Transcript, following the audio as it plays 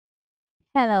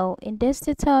Hello, in this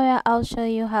tutorial I'll show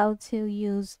you how to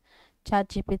use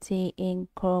ChatGPT in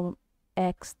Chrome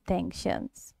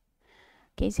extensions.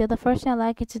 Okay, so the first thing I'd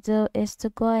like you to do is to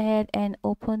go ahead and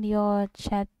open your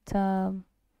chat.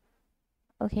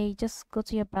 Okay, just go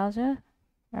to your browser.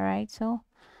 All right, so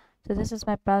this is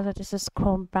my browser. This is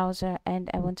Chrome browser, and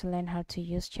I want to learn how to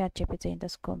use ChatGPT in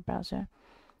this Chrome browser.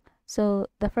 So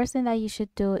the first thing that you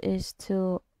should do is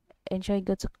to ensure you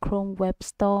go to Chrome Web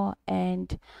Store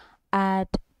and add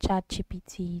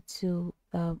ChatGPT to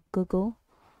Google.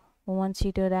 Once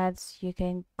you do that, you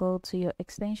can go to your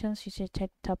extensions. You should check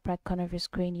top right corner of your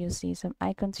screen. You see some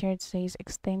icons here. It says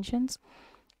extensions,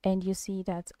 and you see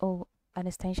that an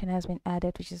extension has been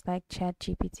added, which is like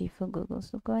ChatGPT for Google.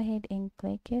 So go ahead and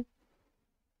click it.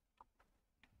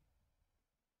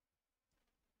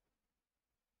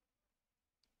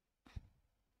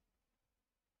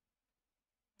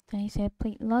 Then you say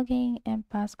please logging and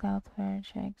passcode for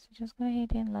check. So just go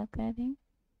ahead and log that in.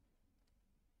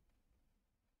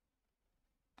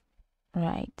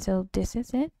 Right. So this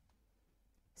is it.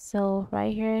 So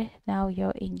right here now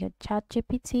you're in your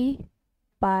ChatGPT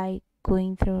by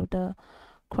going through the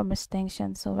Chrome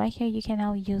extension. So right here you can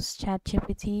now use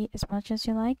ChatGPT as much as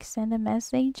you like. Send a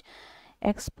message,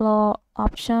 explore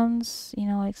options,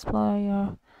 explore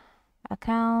your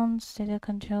accounts, data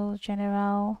control,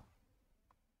 general,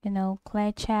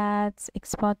 clear chats,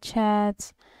 export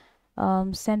chats,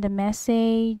 send a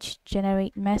message,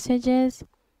 generate messages,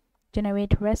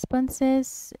 generate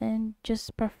responses, and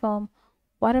just perform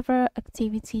whatever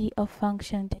activity or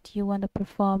function that you want to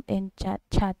perform in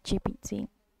ChatGPT.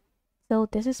 So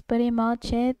this is pretty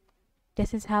much it.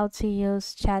 This is how to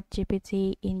use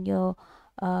ChatGPT in your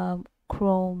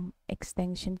Chrome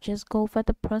extension. Just go for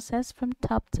the process from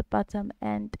top to bottom,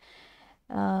 and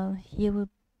you will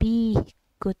be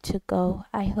good to go.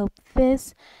 I hope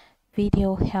this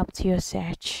video helped your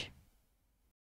search.